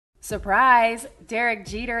Surprise! Derek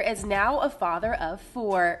Jeter is now a father of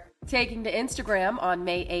 4. Taking to Instagram on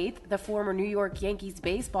May 8th, the former New York Yankees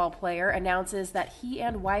baseball player announces that he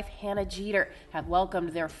and wife Hannah Jeter have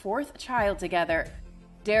welcomed their 4th child together.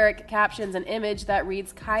 Derek captions an image that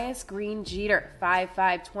reads, "Caius Green Jeter,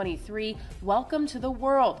 5523, welcome to the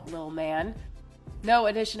world, lil man." No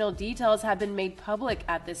additional details have been made public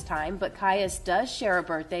at this time, but Caius does share a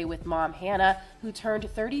birthday with mom Hannah, who turned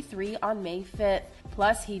 33 on May 5th.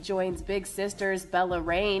 Plus, he joins big sisters Bella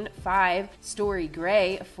Rain, 5, Story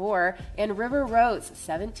Gray, 4, and River Rose,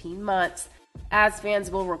 17 months. As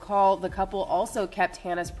fans will recall, the couple also kept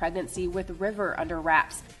Hannah's pregnancy with River under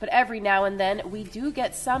wraps, but every now and then we do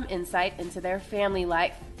get some insight into their family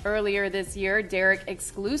life. Earlier this year, Derek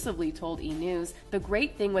exclusively told ENews, "The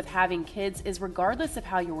great thing with having kids is regardless of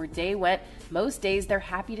how your day went, most days they're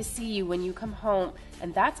happy to see you when you come home,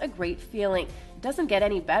 and that's a great feeling. It doesn't get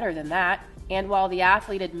any better than that." And while the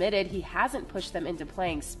athlete admitted he hasn't pushed them into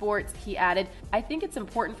playing sports, he added, "I think it's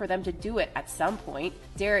important for them to do it at some point."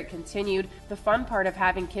 Derek continued, "The fun part of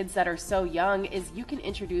having kids that are so young is you can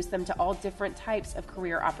introduce them to all different types of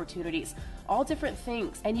career opportunities, all different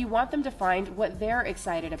things, and you want them to find what they're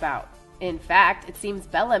excited about." In fact, it seems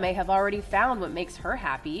Bella may have already found what makes her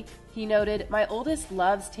happy. He noted, "My oldest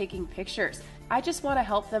loves taking pictures. I just want to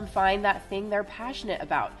help them find that thing they're passionate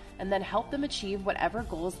about, and then help them achieve whatever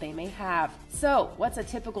goals they may have." So, what's a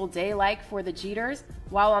typical day like for the Jeters?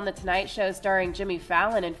 While on The Tonight Show starring Jimmy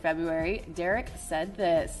Fallon in February, Derek said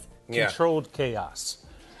this. Controlled chaos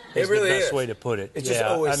It is really the best is. way to put it. It's just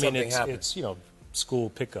always something it's, happens. It's, school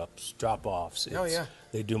pickups, drop-offs. Oh, yeah.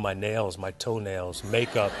 They do my nails, my toenails,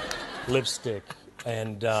 makeup, lipstick,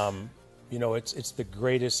 and it's the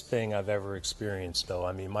greatest thing I've ever experienced. Though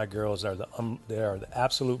I mean, my girls are they are the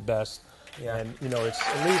absolute best. Yeah. And it's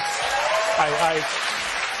at least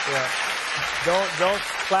don't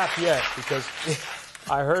clap yet, because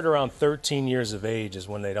I heard around 13 years of age is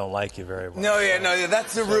when they don't like you very well. No,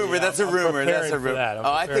 that's a rumor. That's a rumor. That's a rumor.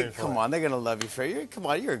 I think, come on, they're going to love you for it. Come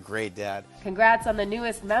on, you're a great dad. Congrats on the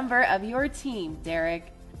newest member of your team,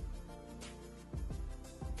 Derek.